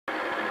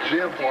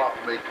Jim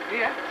whopped me.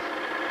 Yeah.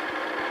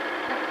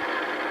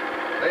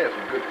 They had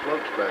some good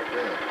floats back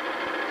then.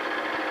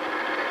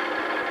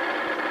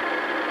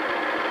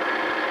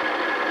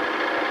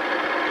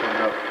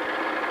 Coming up,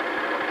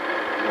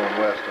 going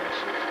west on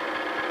 60.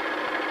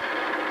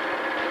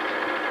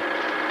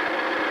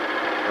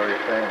 Very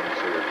famous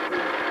here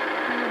too.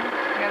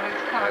 Yeah,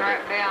 it's coming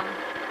right down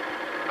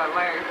by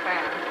Larry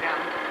Fann's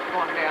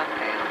going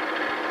downtown.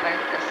 They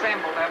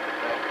assembled up at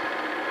the...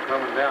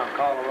 Coming down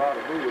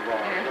Colorado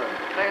Boulevard. Yeah,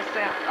 they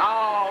assembled...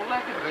 Oh,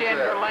 look at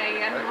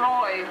Genderland,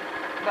 Roy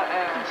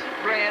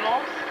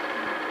Reynolds,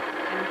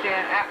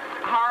 and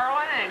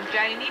Harlan and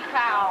Janie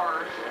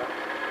Powers.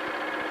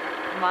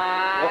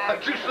 My...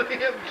 Why'd you see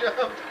him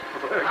jump?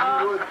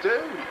 You would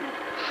too.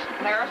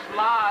 There's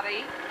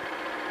Lottie.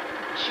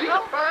 She's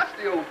a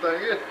feisty old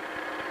thing, isn't it?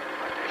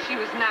 She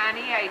was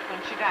 98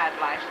 when she died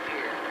last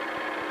year.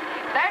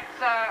 That's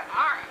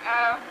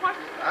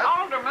what's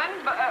Alderman?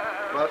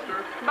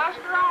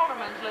 Buster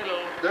Alderman's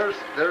little. There's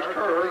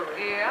Curly.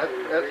 Yeah.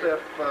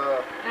 SF.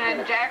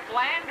 And Jack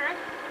Landreth.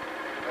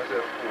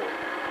 SF4.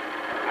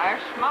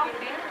 There's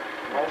Smokey.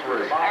 All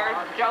three.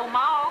 There's Joe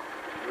Malk.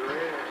 There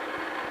is.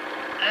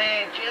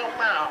 And Joe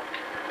Malk.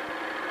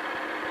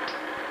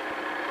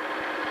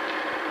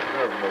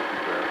 Never Monkey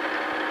Bear.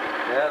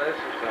 Yeah, this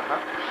is the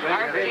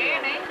There's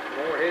Jenny.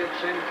 Morehead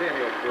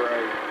Centennial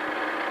Parade.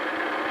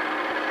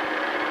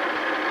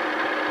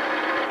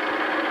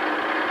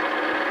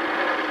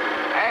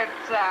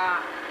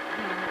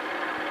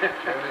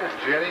 It's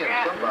Jenny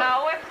and somebody.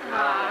 No, it's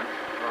not.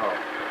 Oh.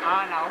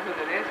 I know who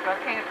it is, but I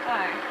can't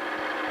think.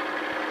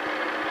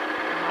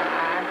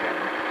 My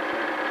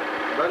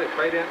goodness. But if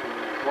they didn't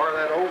wear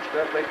that old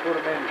stuff, they put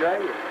them in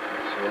jail.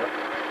 Yeah.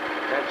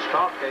 That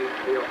stockade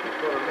deal, they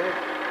put them in.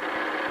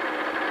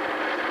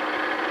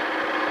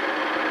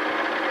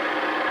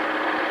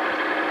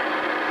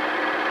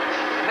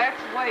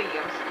 That's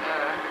Williams.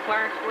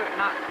 Clarence,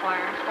 not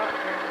Clarence, what?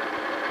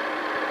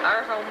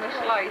 There's old Miss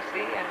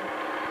Lacey, and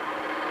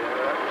Yeah,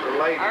 that was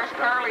a lady. there's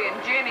Curly and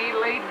Jenny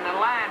leading the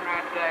line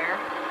right there.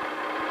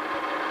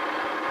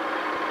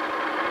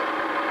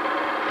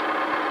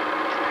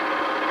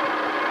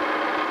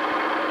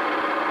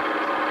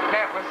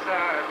 That was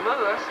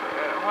Lewis,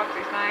 what's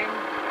his name?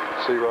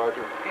 See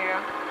Roger? Yeah,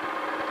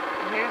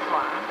 his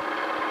line.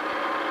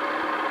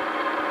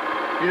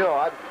 You know,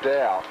 I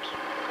doubt.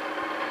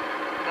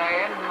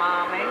 Dad and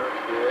Mommy.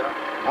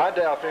 Yeah. I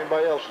doubt if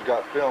anybody else has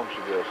got films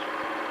of this.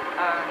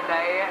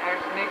 Dad,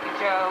 there's Nicky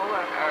Joe,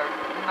 or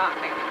not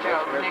Nicky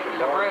Joe, Mr. Nicky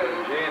Barker LaRue.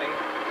 and Jenny.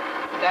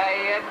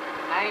 Dad,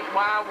 Nate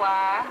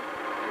YY,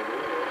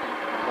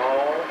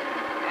 Maul.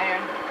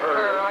 and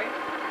Curly,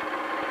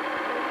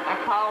 and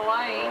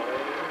Pauline.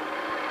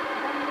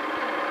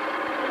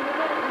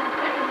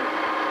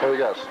 Oh, you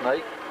got a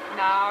snake?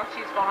 No,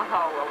 she's gonna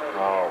hold a little.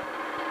 Oh.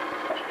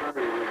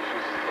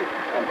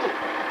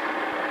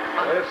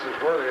 This is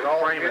where it all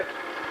Frame get,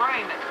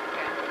 Frame it.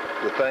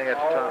 Yeah. The thing at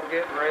the all top.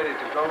 getting ready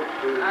to go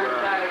There's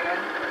Dad.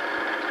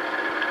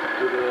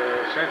 to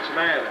the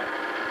Cincinnati.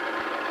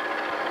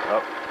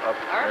 Up. There's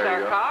There our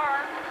you go.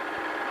 car.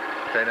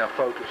 Okay, now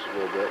focus a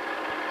little bit.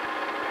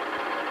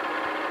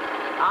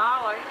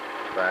 Ollie.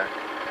 Back.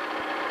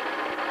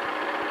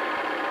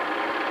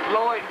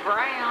 Lloyd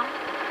Brown.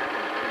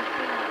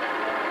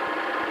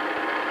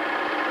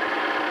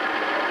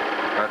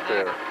 Right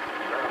there.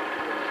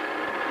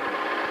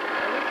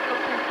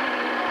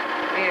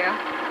 Yeah.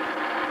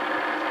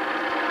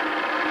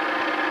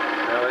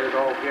 Now they're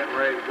all getting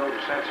ready to go to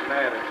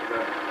Cincinnati to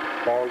the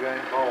Ball game?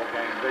 ball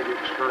game, big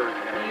excursion.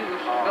 You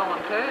was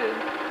going too,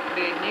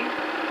 didn't you?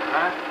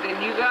 Huh?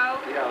 Didn't you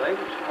go? Yeah, they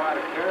was quite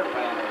a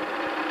caravan.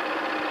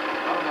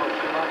 I don't know, it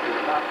seemed like it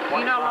was about 25.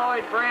 You know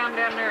Lloyd Brown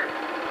down there at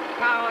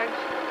college?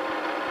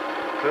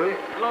 Who?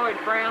 Lloyd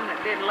Brown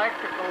that did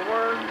electrical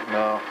work.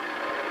 No.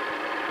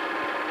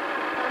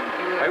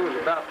 There was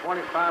about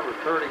 25 or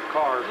 30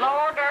 cars.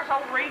 Lord, there's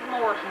old Reed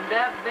Morrison,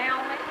 Dub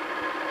Downey.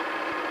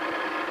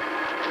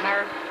 And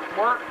there's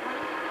Workman.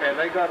 And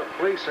they got a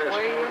police escort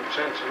in Williams.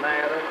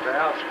 Cincinnati, the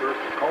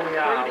outskirts of Coney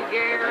Island.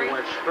 Gary. And they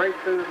went straight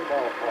through the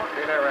ballpark.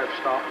 They never had to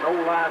stop, no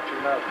lights or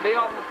nothing.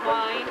 Bill The police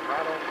McLean. took them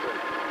right on through.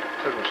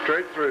 Took them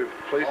straight through.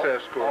 Police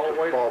escort all to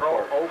the way the to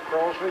ballpark. Old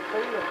Crosby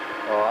Field.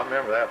 Oh, I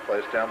remember that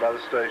place down by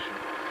the station.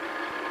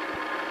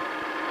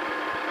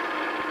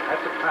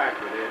 That's a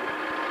Packard, isn't it?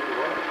 It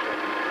was.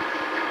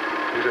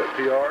 Who's that,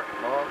 PR?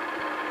 Mom?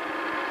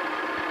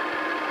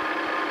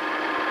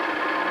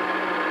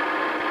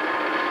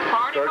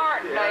 Barney Start-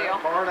 Martindale. Yeah,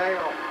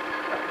 Parnell.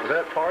 Was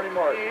that Party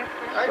Martin? Yes,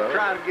 They So? were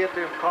trying to get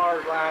them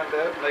cars lined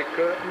up and they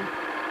couldn't.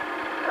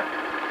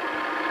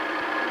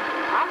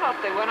 I thought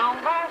they went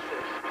on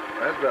buses.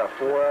 That's about a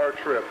 4-hour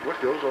trip.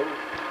 What goes over?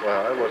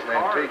 Wow, that wasn't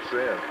Cars. antiques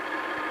then.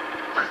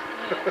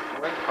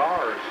 Went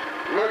cars.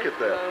 Look at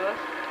that. Lewis.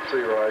 See,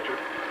 Roger.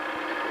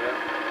 Yeah.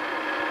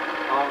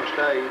 Honest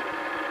Abe.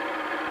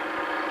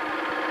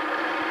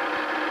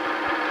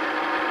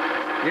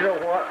 You know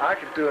what? I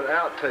could do an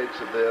outtakes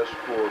of this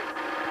for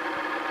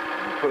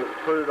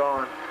put it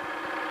on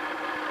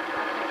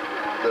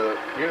the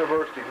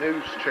University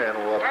News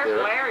channel up There's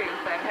there. Larry's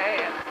that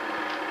had.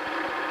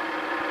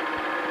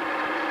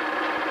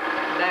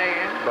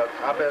 Dan. But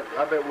I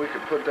bet we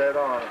could put that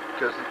on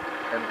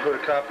and put a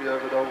copy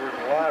of it over in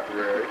the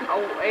library.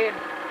 Oh, Ed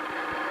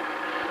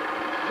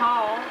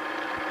Hall.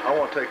 I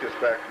want to take this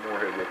back to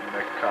Morehead with me and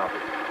make a copy.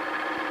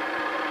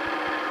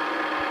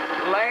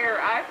 Larry,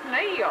 I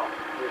Neil.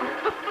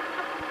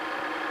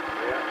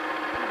 Yeah.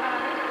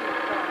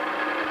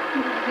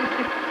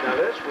 Now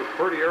this was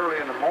pretty early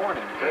in the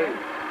morning too.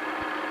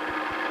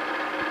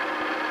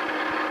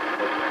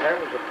 But that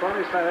was the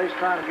funniest thing. They was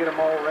trying to get them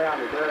all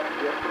rounded up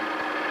and get them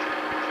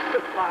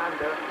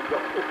lined up to go.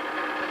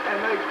 And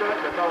they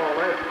couldn't at all.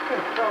 They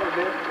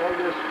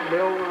just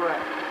milled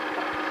around.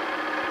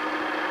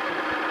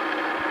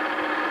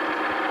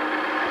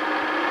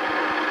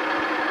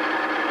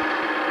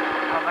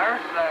 Oh,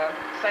 there's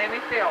Sammy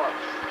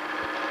Phillips.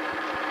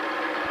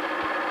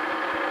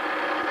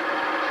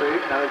 See,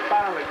 now they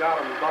finally got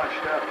them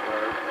bunched up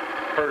there.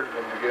 Herding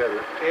them together.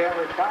 Yeah,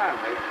 they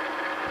finally.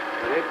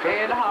 But it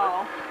Ed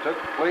Hall. took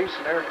the police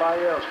and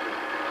everybody else to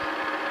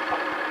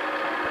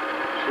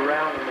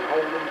surround them and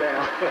hold them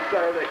down.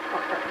 There they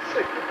are.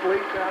 See the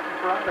police out in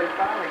front. They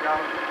finally got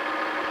them.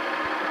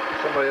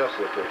 Somebody else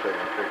up there taking a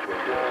picture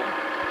of this.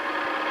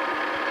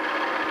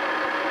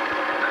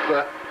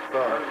 That's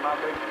fun. There's my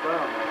big thumb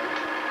on it.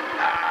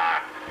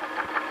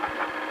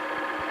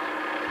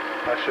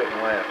 I shouldn't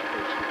laugh.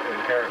 It's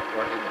inherent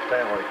when in the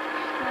family.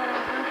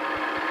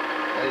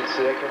 And you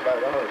see, I can buy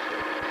one of those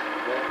things.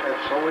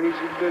 That's so easy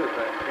to do with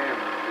that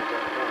camera. Get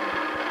that thumb.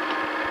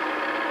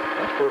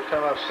 That's the first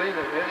time I've seen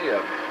it in any of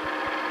them.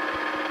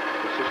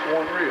 It's just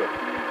one reel.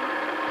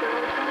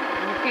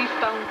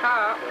 Keystone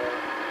Cop.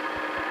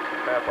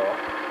 Half off.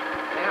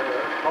 Yep.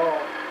 Oh.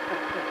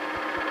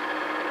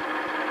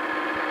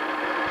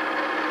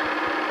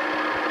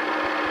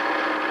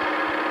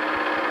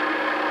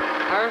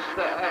 There's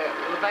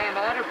the Van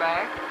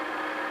Utterback.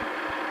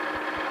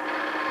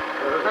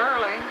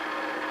 Curly.